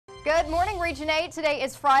Good morning, Region 8. Today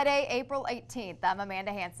is Friday, April 18th. I'm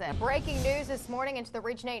Amanda Hanson. Breaking news this morning into the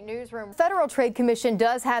Region 8 newsroom. Federal Trade Commission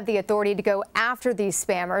does have the authority to go after these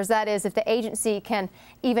spammers. That is, if the agency can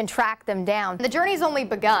even track them down. The journey's only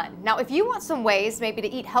begun. Now, if you want some ways maybe to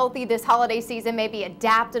eat healthy this holiday season, maybe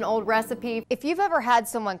adapt an old recipe. If you've ever had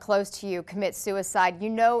someone close to you commit suicide,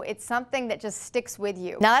 you know it's something that just sticks with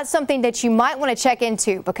you. Now, that's something that you might want to check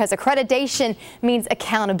into because accreditation means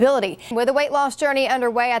accountability. With the weight loss journey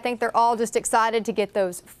underway, I think they're all just excited to get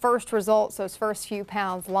those first results, those first few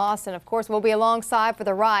pounds lost, and of course we'll be alongside for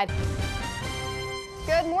the ride.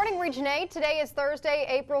 Good morning, Region 8. Today is Thursday,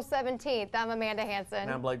 April 17th. I'm Amanda Hanson.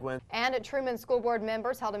 And I'm Blake Wynn. And Truman School Board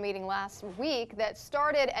members held a meeting last week that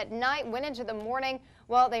started at night, went into the morning.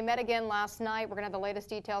 Well, they met again last night. We're going to have the latest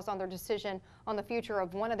details on their decision on the future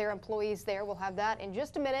of one of their employees there. We'll have that in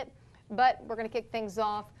just a minute, but we're going to kick things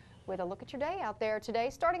off with a look at your day out there today.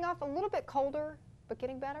 Starting off a little bit colder, but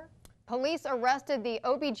getting better. Police arrested the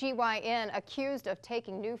OBGYN accused of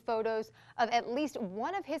taking new photos of at least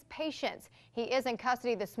one of his patients. He is in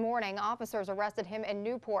custody this morning. Officers arrested him in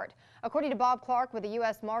Newport. According to Bob Clark with the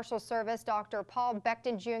U.S. Marshals Service, Dr. Paul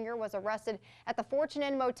Beckton Jr. was arrested at the Fortune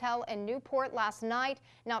Inn Motel in Newport last night.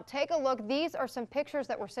 Now take a look. These are some pictures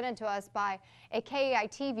that were sent in to us by a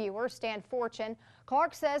KAIT viewer, Stan Fortune.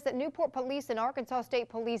 Clark says that Newport Police and Arkansas State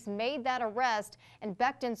Police made that arrest, and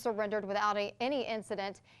Beckton surrendered without any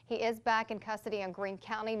incident. He is back in custody in Greene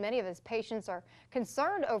County. Many of his patients are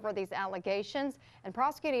concerned over these allegations, and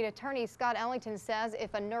prosecuting attorney Scott Ellington says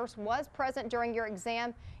if a nurse was present during your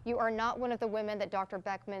exam, you are not one of the women that Dr.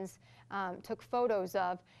 Beckman's took photos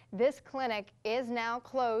of. This clinic is now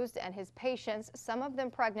closed, and his patients, some of them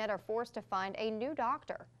pregnant, are forced to find a new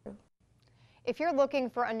doctor. If you're looking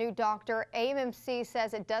for a new doctor, AMMC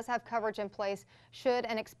says it does have coverage in place should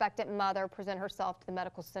an expectant mother present herself to the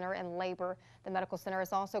medical center in labor. The medical center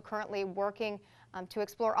is also currently working to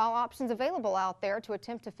explore all options available out there to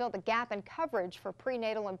attempt to fill the gap in coverage for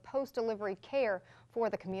prenatal and post-delivery care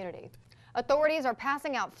for the community. Authorities are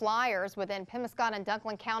passing out flyers within Pemiscot and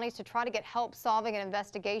Dunklin counties to try to get help solving an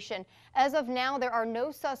investigation. As of now, there are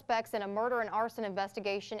no suspects in a murder and arson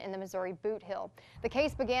investigation in the Missouri Boot Hill. The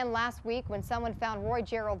case began last week when someone found Roy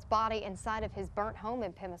Gerald's body inside of his burnt home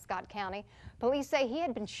in Pemiscot County. Police say he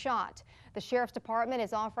had been shot. The Sheriff's Department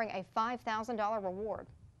is offering a $5,000 reward.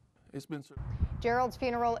 Gerald's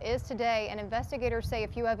funeral is today, and investigators say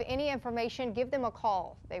if you have any information, give them a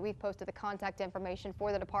call. We've posted the contact information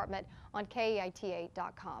for the department on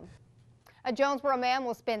KAIT8.com. A Jonesboro man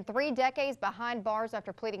will spend 3 decades behind bars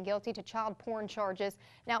after pleading guilty to child porn charges.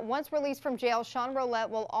 Now, once released from jail, Sean Roulette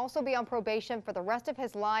will also be on probation for the rest of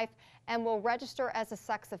his life and will register as a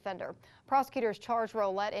sex offender. Prosecutors charged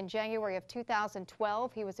Roulette in January of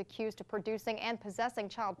 2012. He was accused of producing and possessing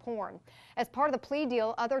child porn. As part of the plea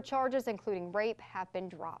deal, other charges, including rape, have been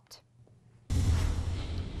dropped.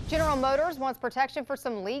 General Motors wants protection for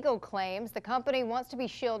some legal claims. The company wants to be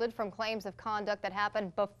shielded from claims of conduct that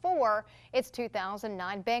happened before its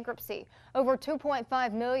 2009 bankruptcy. Over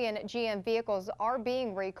 2.5 million GM vehicles are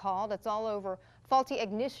being recalled. It's all over faulty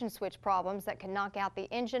ignition switch problems that can knock out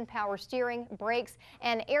the engine, power steering, brakes,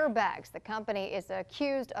 and airbags. The company is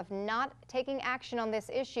accused of not taking action on this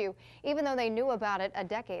issue, even though they knew about it a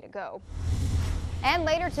decade ago. And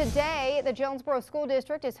later today, the Jonesboro School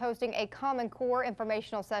District is hosting a Common Core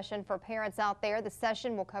informational session for parents out there. The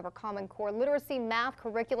session will cover Common Core literacy, math,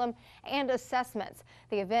 curriculum, and assessments.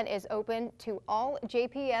 The event is open to all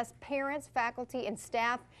JPS parents, faculty, and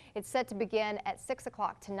staff. It's set to begin at 6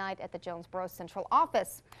 o'clock tonight at the Jonesboro Central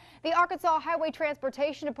Office. The Arkansas Highway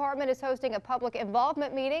Transportation Department is hosting a public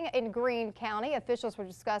involvement meeting in Greene County. Officials will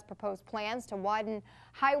discuss proposed plans to widen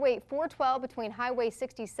Highway 412 between Highway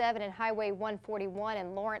 67 and Highway 141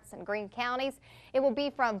 in Lawrence and Greene counties. It will be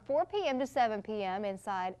from 4 p.m. to 7 p.m.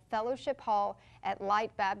 inside Fellowship Hall at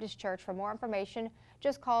Light Baptist Church. For more information,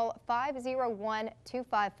 just call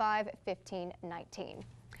 501-255-1519.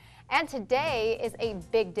 And today is a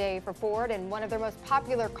big day for Ford and one of their most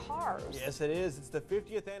popular cars. Yes, it is. It's the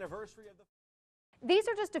 50th anniversary of the... These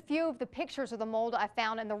are just a few of the pictures of the mold I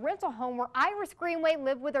found in the rental home where Iris Greenway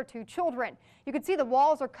lived with her 2 children. You can see the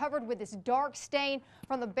walls are covered with this dark stain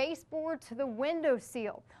from the baseboard to the window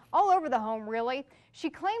seal. All over the home, really.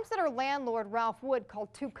 She claims that her landlord, Ralph Wood,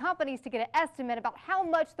 called 2 companies to get an estimate about how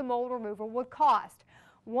much the mold removal would cost.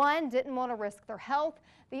 One didn't want to risk their health.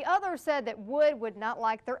 The other said that Wood would not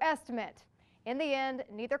like their estimate. In the end,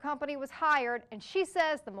 neither company was hired, and she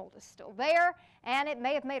says the mold is still there, and it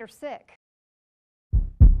may have made her sick.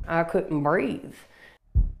 I couldn't breathe.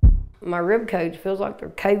 My rib cage feels like they're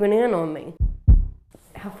caving in on me.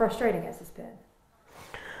 How frustrating has this been?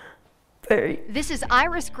 say. This is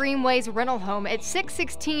Iris Greenway's rental home at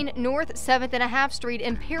 616 North 7th and a half Street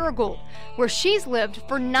in Paragould, where she's lived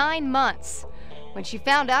for 9 months. When she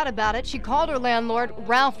found out about it, she called her landlord,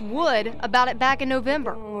 Ralph Wood, about it back in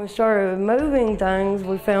November. When we started moving things,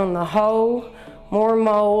 we found the hole, more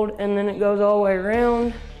mold, and then it goes all the way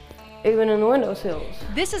around, even in the windowsills.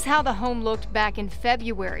 This is how the home looked back in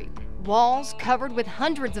February. Walls covered with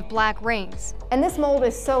hundreds of black rings. And this mold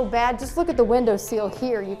is so bad, just look at the window seal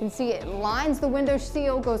here. You can see it lines the window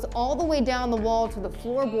seal, goes all the way down the wall to the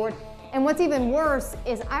floorboard. And what's even worse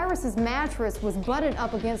is Iris's mattress was butted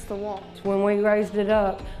up against the wall. When we raised it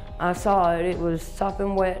up, I saw it. It was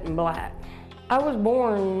sopping wet and black. I was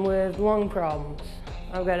born with lung problems.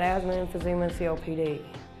 I've got asthma, emphysema, and COPD.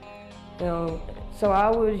 You know, so I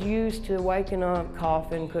was used to waking up,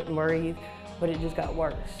 coughing, couldn't breathe, but it just got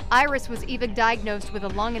worse. Iris was even diagnosed with a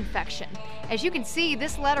lung infection. As you can see,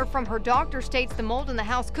 this letter from her doctor states the mold in the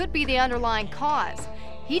house could be the underlying cause.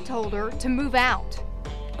 He told her to move out.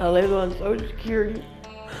 I live on Social Security.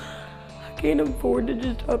 I can't afford to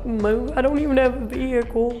just up and move. I don't even have a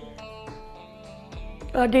vehicle.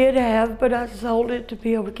 I did have, but I sold it to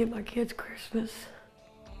be able to get my kids Christmas.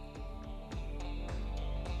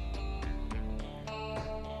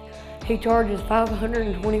 He charges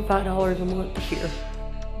 $525 a month here.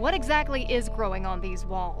 What exactly is growing on these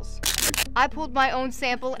walls? I pulled my own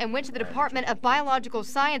sample and went to the Department of Biological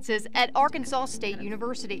Sciences at Arkansas State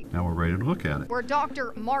University. Now we're ready to look at it. Where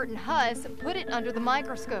Dr. Martin Huss put it under the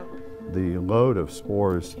microscope. The load of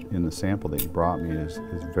spores in the sample that you brought me is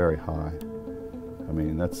very high. I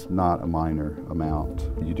mean, that's not a minor amount.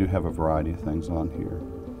 You do have a variety of things on here.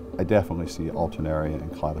 I definitely see Alternaria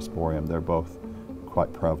and Cladosporium. They're both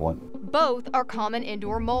quite prevalent. Both are common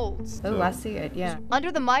indoor molds. Oh, I see it, yeah.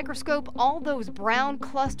 Under the microscope, all those brown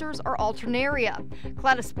clusters are Alternaria.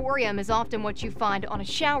 Cladosporium is often what you find on a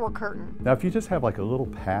shower curtain. Now, if you just have like a little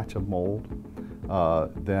patch of mold,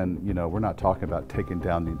 then, you know, we're not talking about taking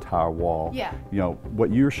down the entire wall. Yeah. You know,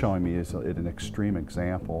 what you're showing me is an extreme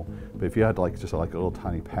example, but if you had like just like a little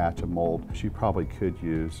tiny patch of mold, you probably could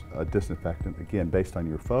use a disinfectant. Again, based on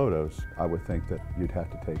your photos, I would think that you'd have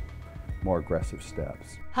to take more aggressive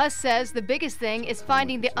steps. Huss says the biggest thing is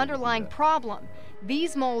finding the underlying problem.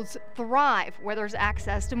 These molds thrive where there's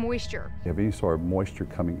access to moisture. If you have any sort of moisture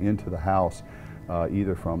coming into the house,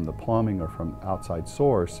 either from the plumbing or from outside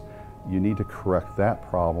source, you need to correct that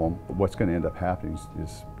problem. What's going to end up happening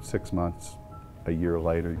is 6 months, a year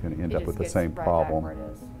later, you're going to end up with the same problem.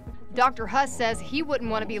 Dr. Huss says he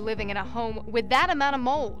wouldn't want to be living in a home with that amount of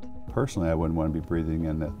mold. Personally, I wouldn't want to be breathing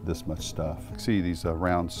in this much stuff. See these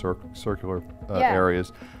round circular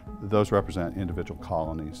areas? Those represent individual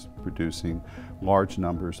colonies producing large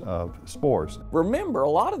numbers of spores. Remember, a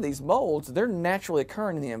lot of these molds, they're naturally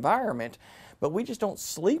occurring in the environment, but we just don't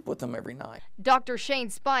sleep with them every night. Dr.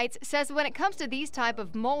 Shane Spites says when it comes to these type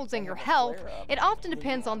of molds and your health, it often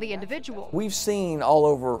depends on the individual. We've seen all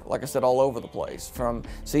over, like I said, all over the place, from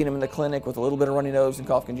seeing them in the clinic with a little bit of runny nose and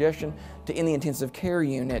cough congestion to in the intensive care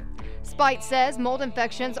unit. Spites says mold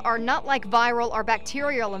infections are not like viral or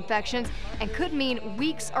bacterial infections and could mean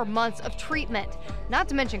weeks or months of treatment, not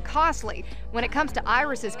to mention costly. When it comes to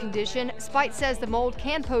Iris's condition, Spites says the mold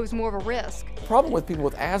can pose more of a risk. The problem with people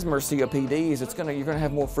with asthma or COPD is you're going to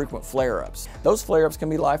have more frequent flare-ups. Those flare-ups can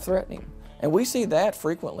be life-threatening, and we see that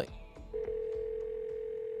frequently.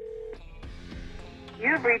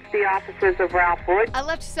 You've reached the offices of Ralph Wood. I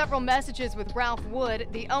left several messages with Ralph Wood,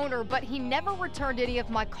 the owner, but he never returned any of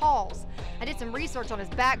my calls. I did some research on his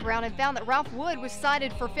background and found that Ralph Wood was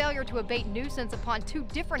cited for failure to abate nuisance upon 2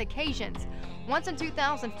 different occasions, once in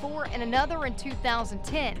 2004 and another in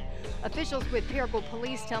 2010. Officials with Paragould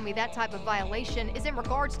Police tell me that type of violation is in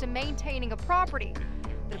regards to maintaining a property.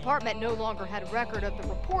 The department no longer had a record of the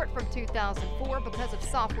report from 2004 because of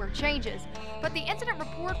software changes, but the incident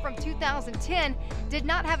report from 2010 did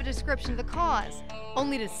not have a description of the cause,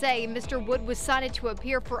 only to say Mr. Wood was cited to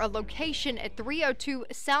appear for a location at 302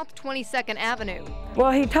 South 22nd Avenue.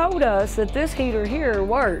 Well, he told us that this heater here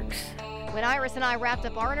works. When Iris and I wrapped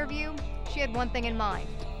up our interview, she had one thing in mind.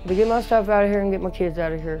 To get my stuff out of here and get my kids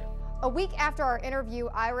out of here. A week after our interview,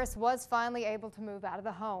 Iris was finally able to move out of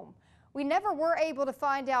the home. We never were able to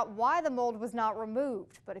find out why the mold was not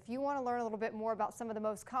removed, but if you want to learn a little bit more about some of the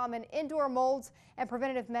most common indoor molds and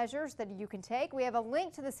preventative measures that you can take, we have a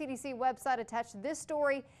link to the CDC website attached to this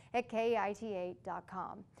story at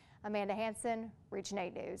KIT8.com. Amanda Hanson, Region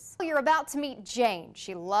 8 News. You're about to meet Jane.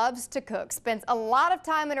 She loves to cook, spends a lot of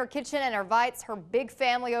time in her kitchen, and invites her big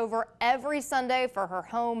family over every Sunday for her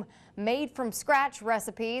home made from scratch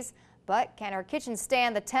recipes. But can her kitchen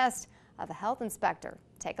stand the test of a health inspector?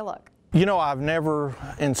 Take a look. You know, I've never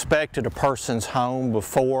inspected a person's home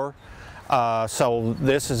before, so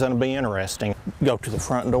this is going to be interesting. Go to the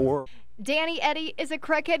front door. Danny Eddy is a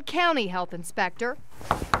Craighead County health inspector.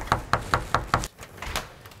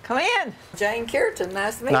 Come in. Jane Kierton,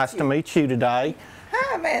 nice to meet you. Nice to meet you today.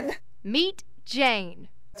 Hi, Amanda. Meet Jane.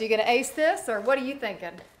 So you gonna ace this, or what are you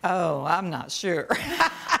thinking? Oh, I'm not sure.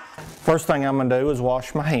 First thing I'm going to do is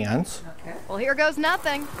wash my hands. Okay. Well, here goes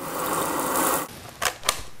nothing.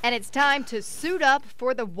 And it's time to suit up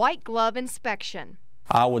for the white glove inspection.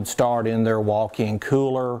 I would start in their walk-in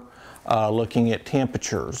cooler, looking at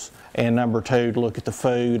temperatures. And number two, to look at the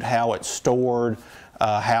food, how it's stored,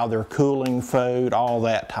 how they're cooling food, all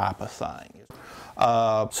that type of thing.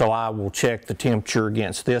 So I will check the temperature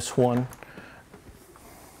against this one.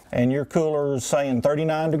 And your cooler is saying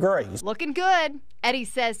 39 degrees. Looking good. Eddie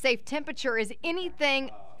says safe temperature is anything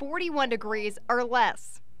 41 degrees or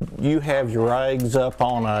less. You have your eggs up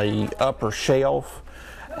on a upper shelf,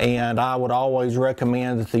 and I would always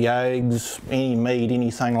recommend that the eggs, any meat,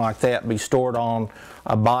 anything like that, be stored on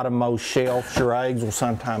a bottommost shelf. Your eggs will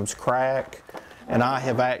sometimes crack, and I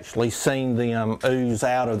have actually seen them ooze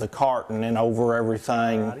out of the carton and over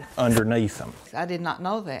everything underneath them. I did not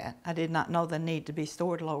know that. I did not know the need to be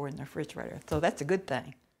stored lower in the refrigerator, so that's a good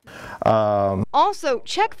thing. Also,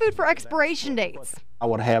 check food for expiration dates. I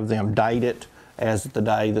would have them date it as the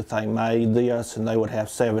day that they made this, and they would have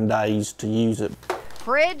 7 days to use it.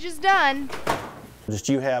 Fridge is done. Just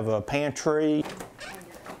you have a pantry.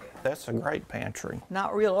 That's a great pantry.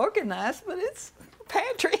 Not real organized, but it's a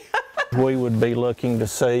pantry. We would be looking to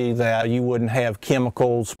see that you wouldn't have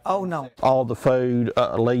chemicals. Oh, no. All the food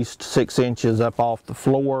at least 6 inches up off the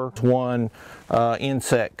floor. One,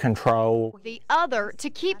 insect control. The other, to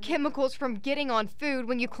keep chemicals from getting on food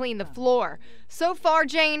when you clean the floor. So far,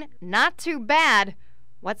 Jane, not too bad.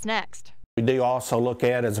 What's next? We do also look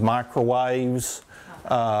at is microwaves.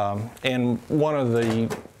 And one of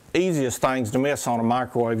the easiest things to miss on a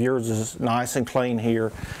microwave, yours is nice and clean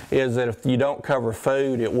here, is that if you don't cover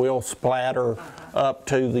food, it will splatter up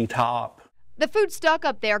to the top. The food stuck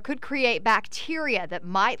up there could create bacteria that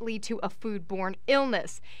might lead to a foodborne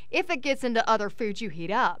illness if it gets into other foods you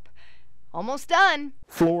heat up. Almost done.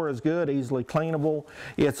 Floor is good, easily cleanable.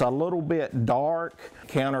 It's a little bit dark.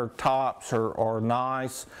 Countertops are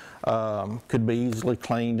nice, could be easily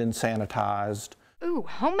cleaned and sanitized. Ooh,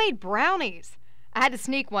 homemade brownies. I had to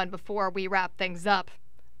sneak one before we wrap things up.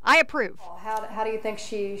 I approve. How do you think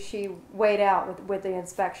she weighed out with the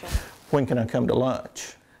inspection? When can I come to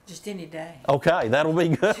lunch? Just any day. Okay, that'll be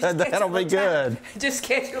good. That'll be good. Just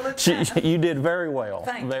schedule a time. You did very well.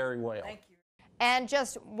 Thank you. Very well. Thank you. And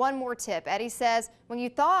just one more tip. Eddie says when you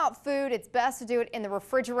thaw out food, it's best to do it in the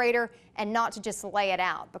refrigerator and not to just lay it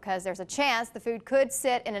out, because there's a chance the food could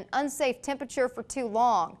sit in an unsafe temperature for too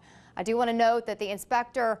long. I do want to note that the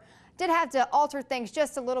inspector did have to alter things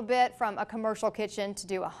just a little bit from a commercial kitchen to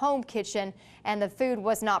do a home kitchen, and the food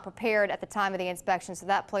was not prepared at the time of the inspection, so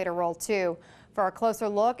that played a role too. For a closer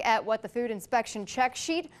look at what the food inspection check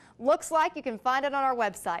sheet looks like, you can find it on our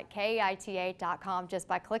website, KITA.com, just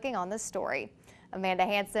by clicking on this story. Amanda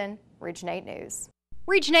Hanson, Region 8 News.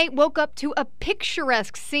 Region 8 woke up to a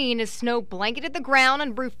picturesque scene as snow blanketed the ground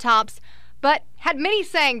and rooftops, but had many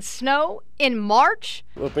saying snow in March?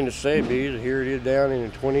 Up in the 70s, here it is down in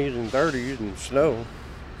the 20s and 30s and snow.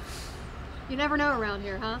 You never know around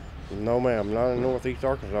here, huh? No ma'am, not in northeast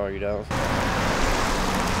Arkansas, you don't.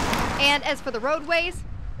 And as for the roadways,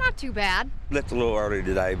 not too bad. Left a little early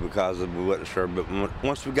today because we wasn't sure, but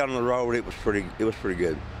once we got on the road, it was pretty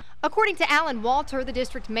good. According to Alan Walter, the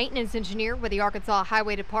district maintenance engineer with the Arkansas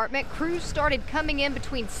Highway Department, crews started coming in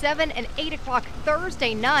between 7 and 8 o'clock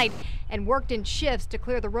Thursday night and worked in shifts to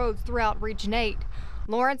clear the roads throughout Region 8.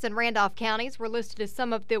 Lawrence and Randolph counties were listed as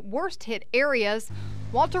some of the worst hit areas.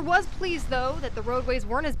 Walter was pleased, though, that the roadways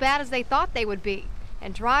weren't as bad as they thought they would be,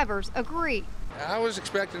 and drivers agree. I was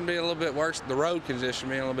expecting to be a little bit worse, the road condition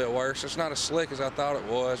being a little bit worse. It's not as slick as I thought it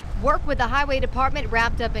was. Work with the Highway Department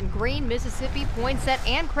wrapped up in Greene, Mississippi, Poinsett,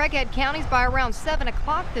 and Craighead counties by around 7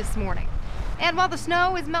 o'clock this morning. And while the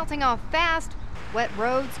snow is melting off fast, wet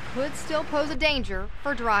roads could still pose a danger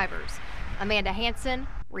for drivers. Amanda Hanson,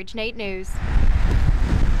 Region 8 News.